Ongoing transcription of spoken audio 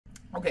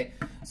Okay,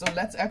 so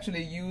let's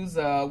actually use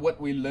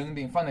what we learned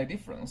in finite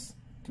difference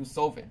to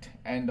solve it,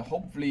 and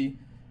hopefully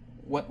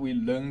what we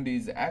learned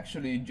is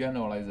actually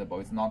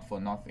generalizable. It's not for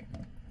nothing.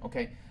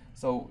 Okay,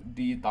 so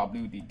dw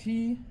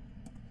dt,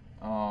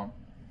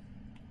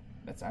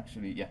 let's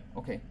actually, yeah,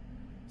 okay.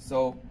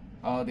 So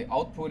the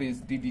output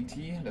is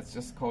ddt, let's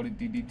just call it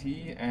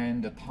ddt,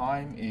 and the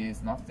time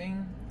is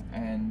nothing,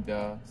 and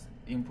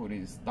input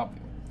is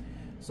w.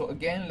 So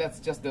again, let's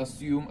just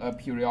assume a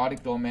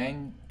periodic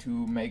domain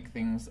to make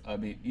things a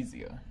bit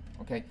easier.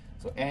 Okay,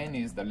 so n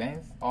is the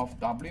length of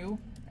w,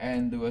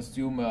 and we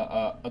assume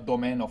a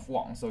domain of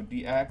 1. So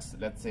dx,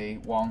 let's say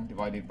 1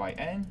 divided by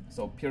n.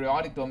 So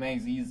periodic domain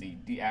is easy.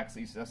 Dx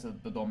is just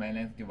the domain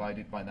length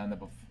divided by the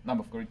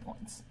number of grid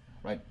points,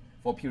 right?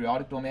 For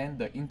periodic domain,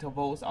 the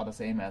intervals are the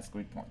same as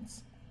grid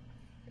points.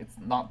 It's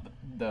not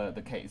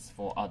the case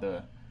for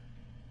other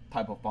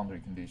type of boundary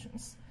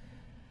conditions.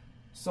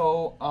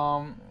 So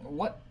for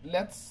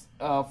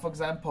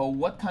example,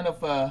 what kind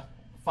of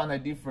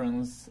finite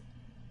difference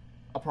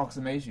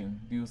approximation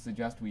do you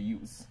suggest we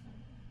use?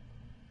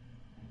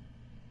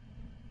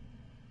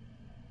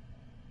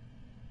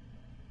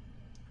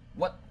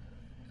 What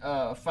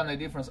finite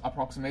difference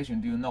approximation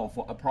do you know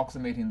for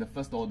approximating the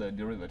first order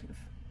derivative?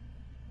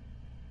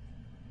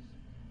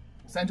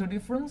 Central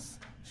difference?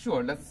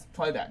 Sure, let's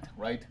try that,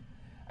 right?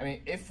 I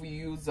mean, if we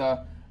use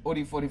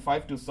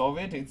OD45 to solve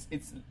it,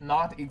 it's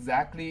not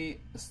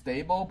exactly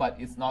stable, but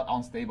it's not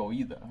unstable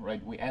either,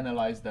 right? We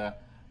analyze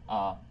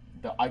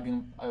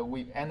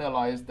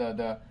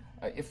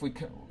if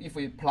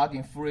we plug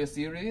in Fourier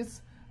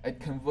series, it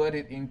convert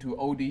it into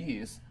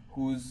ODEs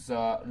whose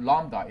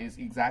lambda is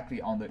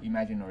exactly on the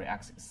imaginary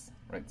axis,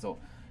 right? So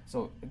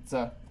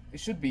it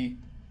should be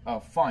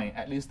fine.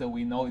 At least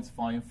we know it's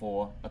fine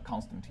for a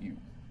constant u.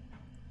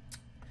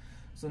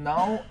 So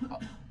now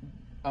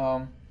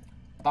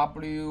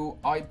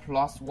wi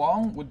plus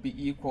 1 would be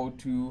equal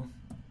to,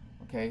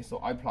 okay, so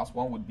I plus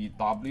 1 would be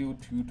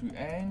w2 to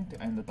n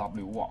and the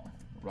w1,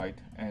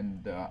 right?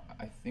 And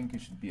I think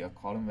it should be a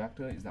column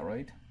vector, is that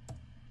right?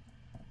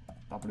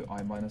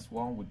 wi minus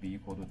 1 would be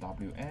equal to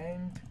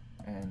wn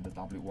and the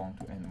w1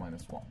 to n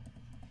minus 1.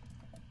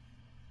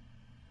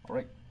 All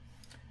right,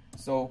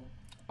 so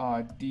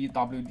dw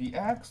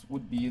dx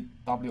would be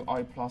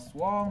wi plus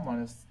 1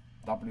 minus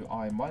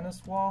wi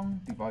minus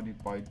 1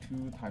 divided by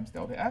 2 times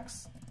delta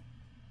x.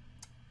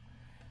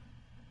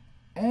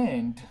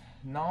 And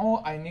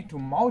now I need to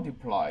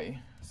multiply.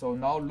 So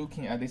now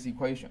looking at this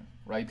equation,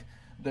 right?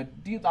 The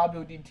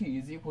dw dt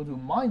is equal to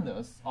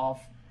minus of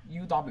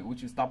uw,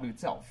 which is w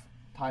itself,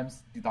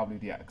 times dw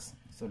dx.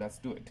 So let's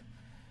do it.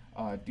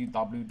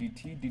 Dw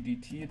dt,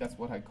 ddt, that's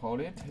what I call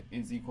it,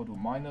 is equal to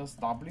minus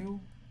w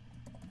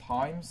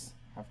times,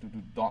 have to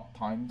do dot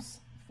times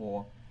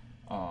for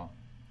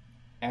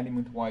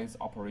element-wise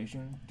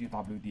operation,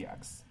 dw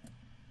dx.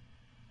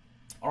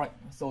 All right,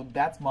 so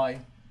that's my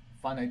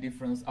finite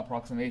difference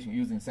approximation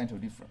using central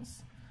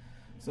difference.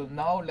 So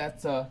now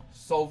let's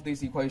solve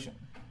this equation.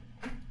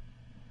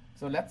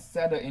 So let's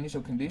set the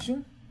initial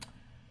condition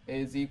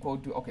is equal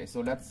to, okay,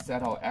 so let's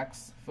set our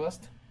x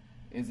first,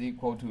 is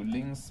equal to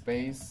length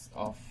space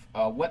of,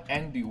 what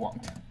n do you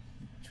want?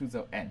 Choose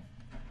a n,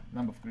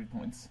 number of grid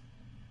points,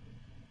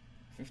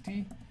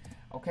 50.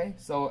 Okay,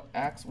 so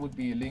x would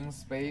be length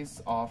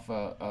space of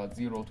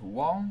 0 to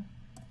 1,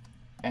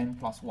 n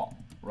plus 1,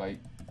 right?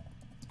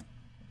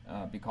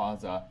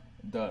 Because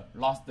the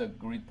last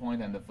grid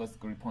point and the first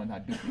grid point are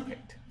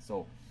duplicate.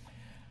 So,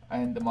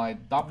 and my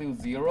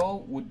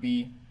w0 would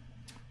be,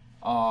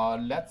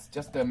 let's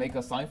just make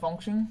a sine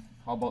function.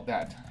 How about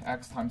that?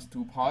 X times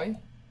 2 pi.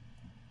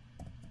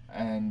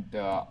 And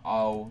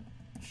I'll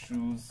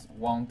choose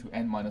 1 to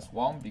n minus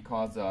 1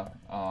 because I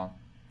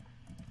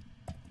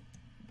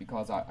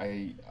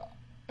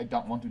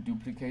don't want to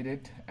duplicate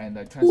it, and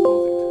I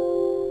transpose it.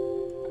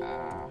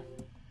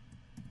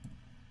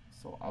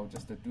 So I'll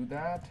just do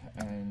that,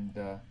 and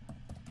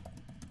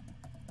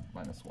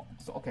minus 1.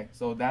 So okay,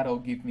 so that'll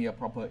give me a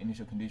proper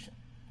initial condition,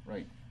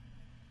 right?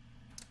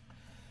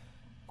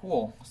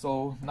 Cool.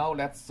 So now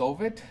let's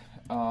solve it.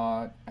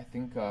 I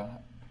think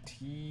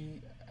t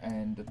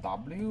and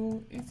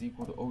w is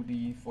equal to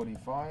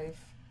OD45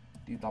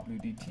 dw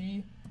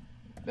dt.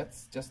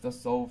 Let's just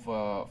solve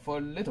for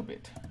a little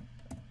bit.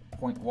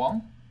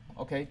 0.1,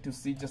 okay, to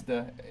see just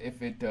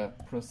if it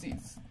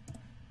proceeds.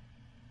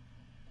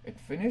 It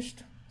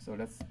finished. So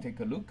let's take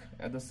a look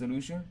at the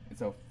solution.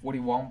 It's a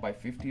 41 by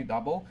 50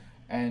 double,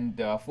 and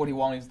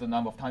 41 is the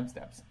number of time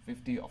steps.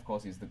 50, of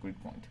course, is the grid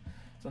point.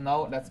 So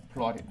now let's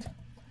plot it.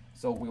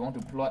 So we want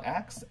to plot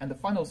x and the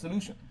final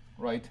solution,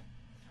 right?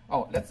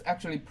 Oh, let's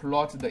actually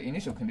plot the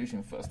initial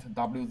condition first.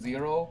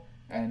 W0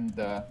 and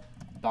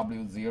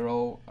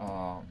W0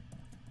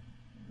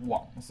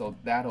 1. So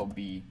that'll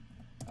be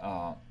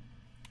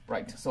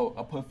right. So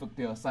a perfect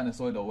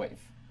sinusoidal wave.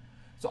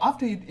 So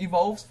after it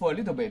evolves for a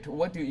little bit,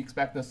 what do you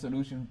expect the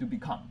solution to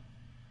become?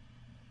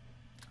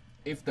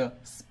 If the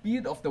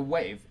speed of the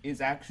wave is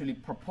actually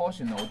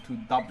proportional to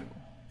W.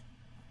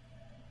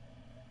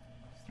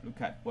 Let's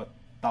look at what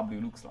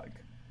W looks like.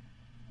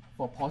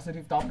 for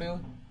positive W,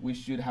 we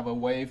should have a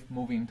wave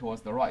moving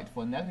towards the right.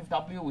 For negative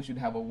W, we should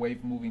have a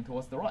wave moving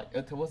towards the right,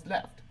 towards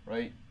left,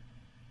 right?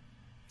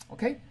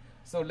 Okay,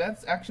 so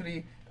let's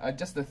actually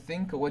just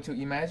think what you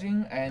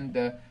imagine,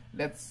 and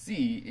let's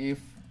see if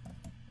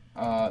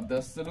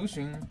the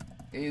solution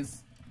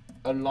is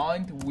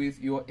aligned with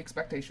your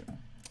expectation.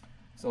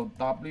 So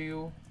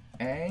W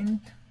and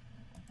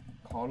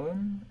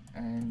column,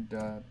 and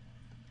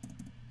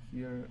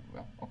here,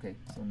 well, okay,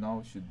 so now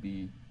it should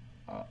be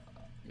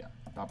yeah,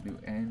 W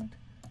and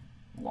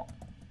 1. All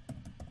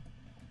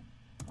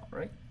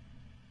right.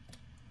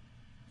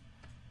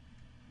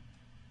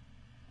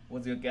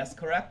 Was your guess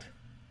correct?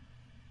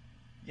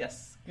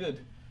 Yes, good.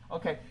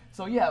 Okay,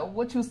 so yeah,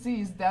 what you see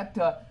is that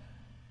the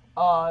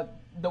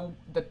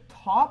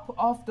top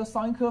of the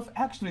sine curve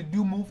actually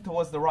do move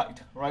towards the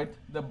right, right?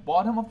 The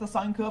bottom of the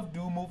sine curve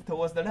do move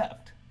towards the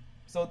left.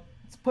 So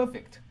it's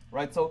perfect,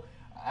 right? So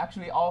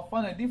actually our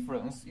finite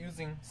difference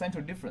using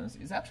central difference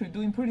is actually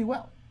doing pretty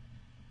well,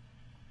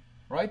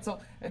 right? So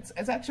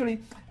it's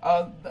actually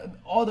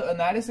all the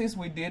analysis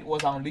we did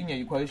was on linear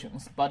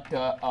equations, but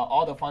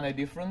all the finite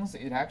difference,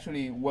 it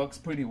actually works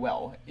pretty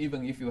well,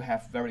 even if you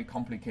have very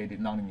complicated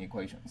nonlinear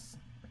equations.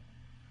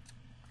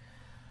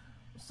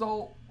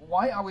 So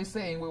why are we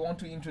saying we want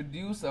to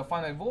introduce a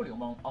finite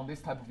volume on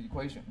this type of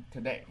equation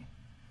today?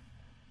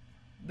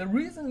 The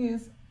reason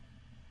is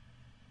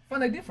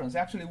finite difference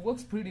actually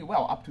works pretty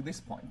well up to this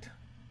point.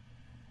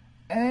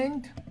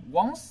 And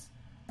once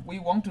we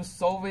want to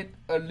solve it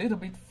a little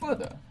bit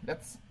further,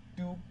 let's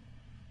do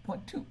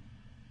point 2.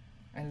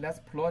 And let's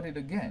plot it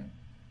again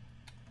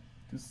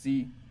to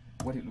see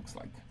what it looks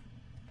like.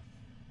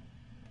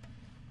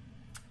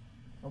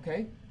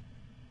 Okay?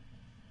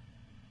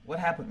 What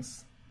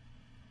happens?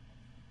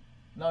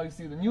 Now you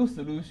see the new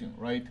solution,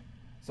 right?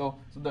 So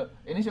the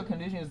initial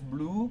condition is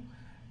blue,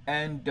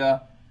 and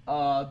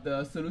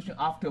the solution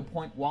after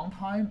 0.1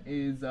 time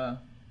is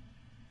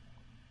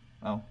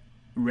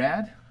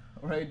red,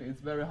 right?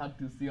 It's very hard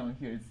to see on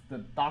here. It's the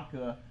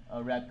darker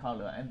red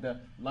color, and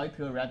the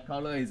lighter red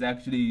color is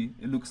actually,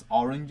 it looks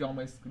orange on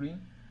my screen.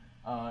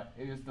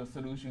 It is the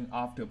solution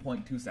after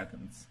 0.2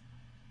 seconds.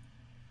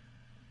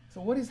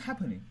 So what is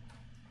happening?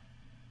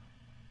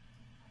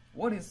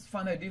 What is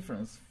finite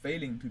difference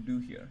failing to do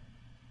here?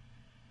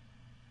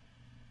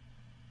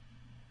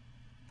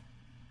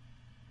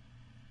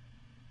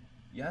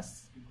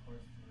 Yes?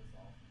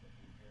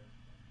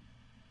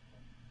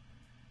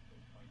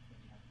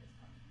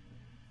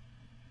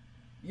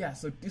 Yeah,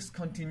 so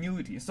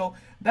discontinuity. So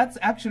that's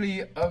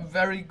actually a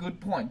very good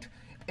point.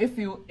 If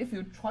you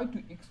try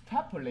to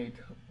extrapolate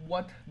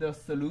what the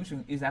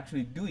solution is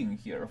actually doing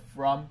here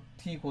from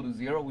t equal to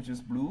 0, which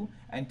is blue,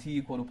 and t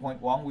equal to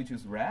 0.1, which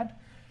is red,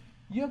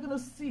 you're going to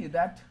see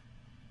that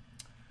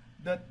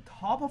the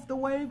top of the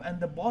wave and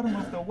the bottom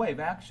of the wave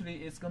actually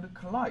is going to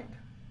collide,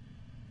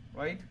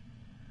 right?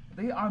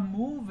 They are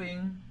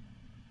moving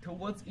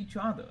towards each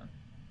other.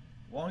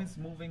 One is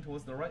moving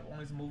towards the right,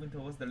 one is moving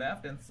towards the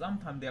left, and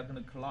sometimes they are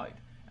going to collide.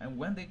 And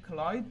when they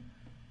collide,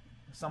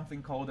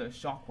 something called a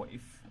shock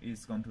wave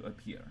is going to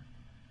appear.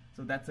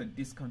 So that's a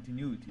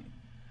discontinuity.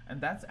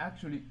 And that's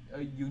actually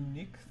a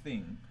unique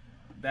thing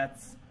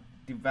that's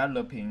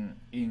developing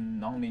in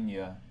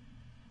nonlinear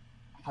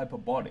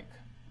hyperbolic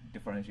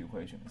differential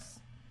equations.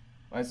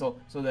 Right?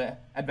 So the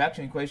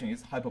advection equation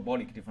is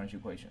hyperbolic differential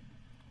equation.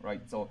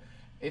 Right? So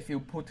if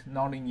you put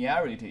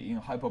nonlinearity in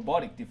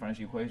hyperbolic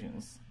differential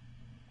equations,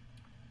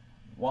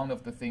 one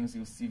of the things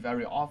you see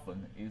very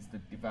often is the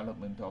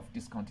development of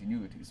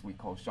discontinuities we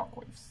call shock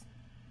waves.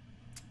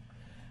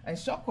 And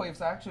shock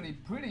waves are actually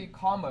pretty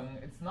common.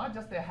 It's not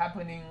just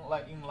happening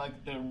in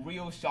the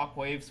real shock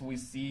waves we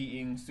see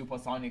in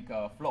supersonic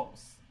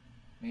flows.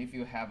 If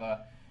you have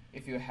a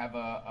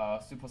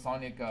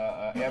supersonic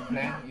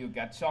airplane, you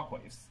get shock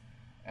waves.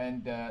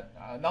 And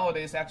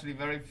nowadays, actually,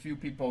 very few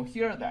people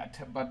hear that.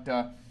 But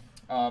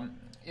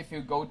if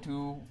you go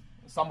to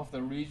some of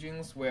the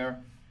regions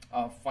where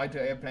fighter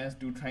airplanes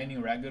do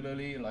training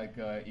regularly, like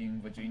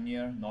in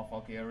Virginia,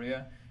 Norfolk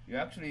area, you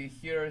actually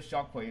hear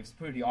shock waves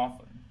pretty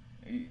often.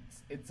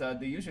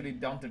 They usually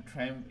don't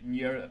train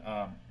near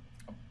a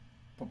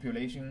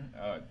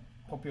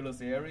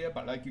populous area,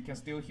 but you can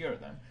still hear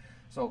them.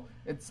 So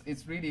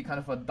it's really kind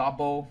of a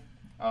double.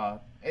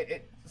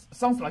 It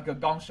sounds like a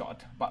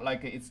gunshot, but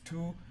it's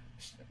two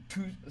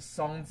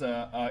sounds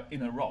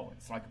in a row.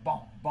 It's like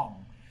bong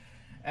bong,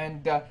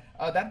 and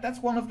that's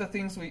one of the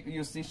things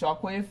you see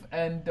shockwave.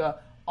 And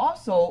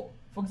also,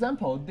 for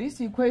example, this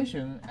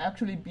equation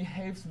actually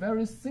behaves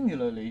very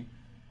similarly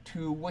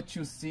to what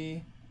you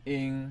see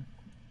in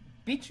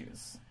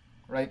beaches,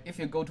 right? If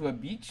you go to a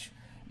beach,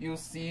 you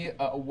see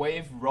a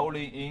wave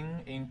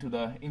rolling into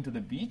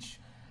the beach,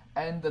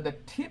 and the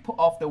tip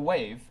of the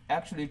wave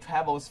actually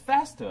travels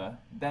faster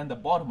than the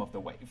bottom of the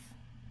wave,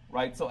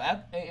 right? So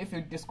if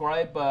you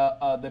describe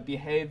the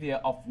behavior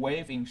of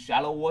wave in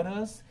shallow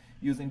waters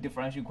using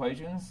differential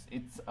equations,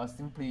 it's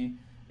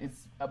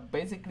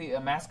basically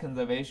a mass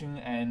conservation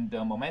and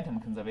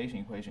momentum conservation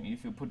equation.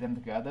 If you put them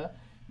together,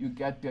 you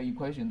get the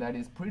equation that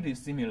is pretty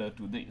similar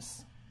to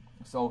this.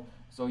 So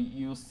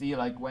you see,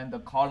 like, when the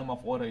column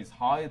of water is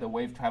high, the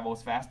wave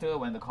travels faster.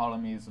 When the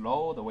column is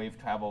low, the wave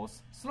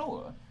travels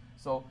slower.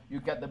 So you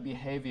get the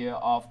behavior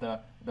of the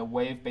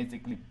wave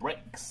basically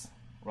breaks,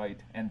 right?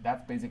 And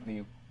that's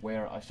basically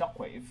where a shock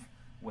wave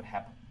would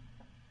happen.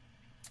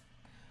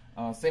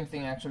 Same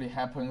thing actually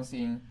happens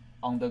in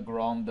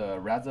underground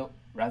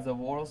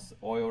reservoirs,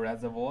 oil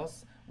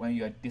reservoirs. When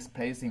you are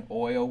displacing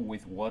oil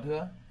with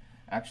water,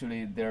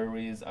 actually there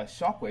is a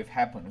shock wave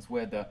happens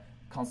where the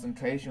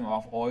concentration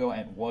of oil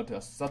and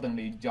water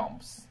suddenly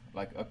jumps,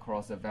 like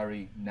across a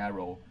very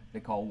narrow, they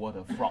call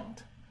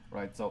waterfront,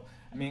 right? So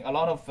I mean, a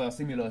lot of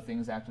similar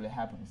things actually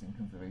happens in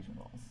conservation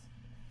laws.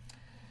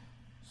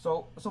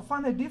 So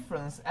finite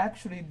difference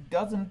actually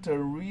doesn't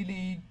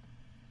really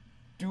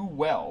do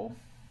well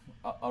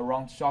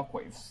around shock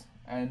waves.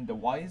 And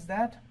why is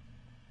that?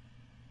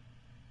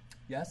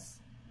 Yes?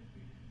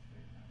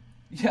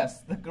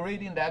 Yes, the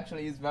gradient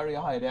actually is very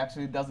high. It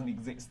actually doesn't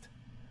exist,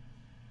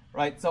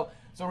 right? So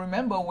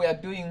remember, we are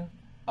doing,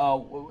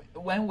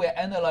 when we're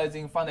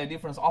analyzing finite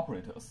difference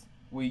operators,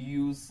 we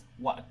use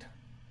what?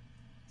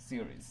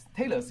 Series,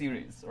 Taylor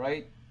series,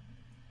 right?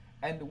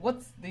 And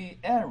what's the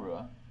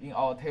error in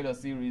our Taylor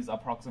series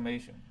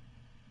approximation?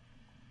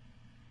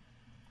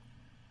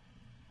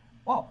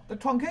 Well, the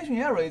truncation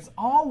error is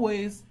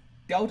always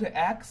delta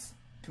x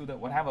to the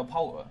whatever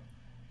power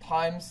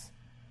times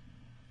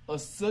a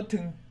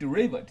certain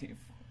derivative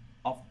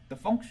of the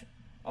function,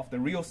 of the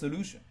real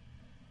solution,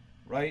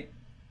 right?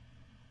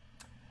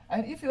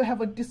 And if you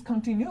have a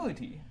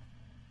discontinuity,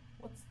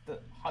 what's the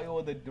higher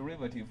order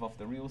derivative of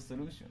the real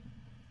solution?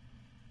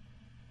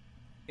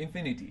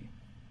 Infinity,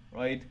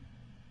 right?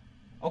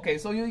 Okay,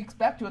 so you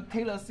expect your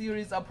Taylor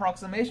series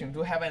approximation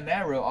to have an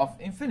error of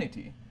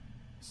infinity.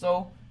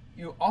 So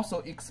you also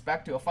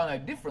expect your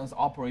finite difference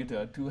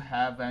operator to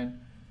have an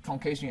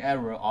truncation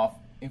error of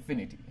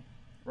infinity,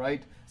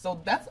 right?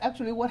 So that's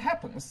actually what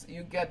happens.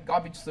 You get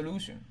garbage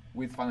solution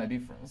with finite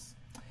difference.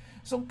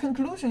 So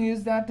conclusion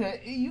is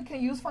that you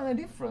can use finite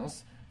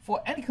difference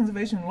for any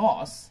conservation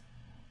loss,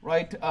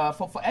 right?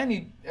 For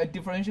any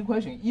differential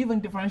equation, even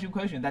differential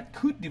equation that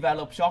could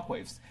develop shock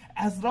waves,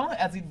 as long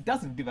as it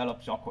doesn't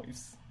develop shock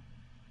waves,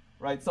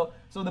 right? So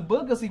the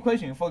Burgers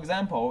equation, for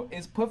example,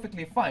 is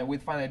perfectly fine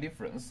with finite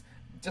difference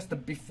just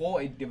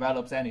before it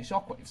develops any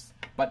shock waves.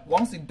 But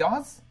once it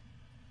does,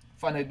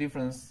 finite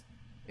difference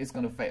is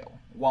going to fail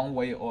one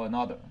way or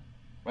another,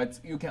 right?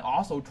 You can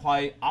also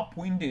try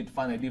upwinded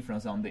finite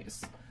difference on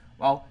this.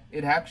 Well,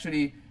 it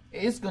actually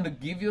is going to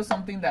give you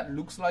something that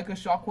looks like a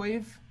shock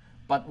wave,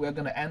 but we're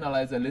going to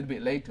analyze a little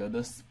bit later.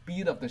 The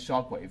speed of the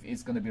shock wave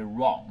is going to be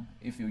wrong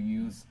if you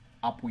use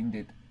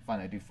upwinded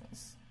finite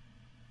difference.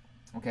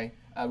 Okay,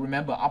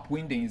 remember,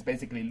 upwinding is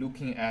basically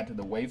looking at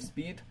the wave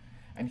speed,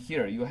 and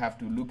here you have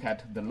to look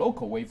at the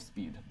local wave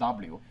speed,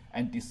 W,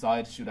 and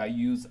decide, should I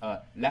use a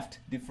left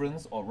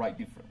difference or right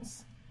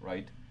difference,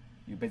 right?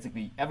 You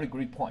basically, every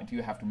grid point,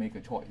 you have to make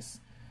a choice.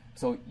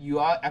 So you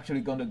are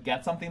actually going to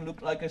get something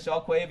look like a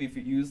shock wave if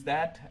you use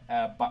that,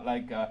 but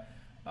like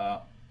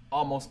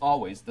almost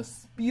always, the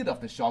speed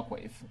of the shock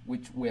wave,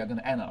 which we are going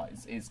to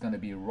analyze, is going to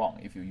be wrong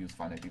if you use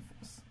finite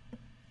difference.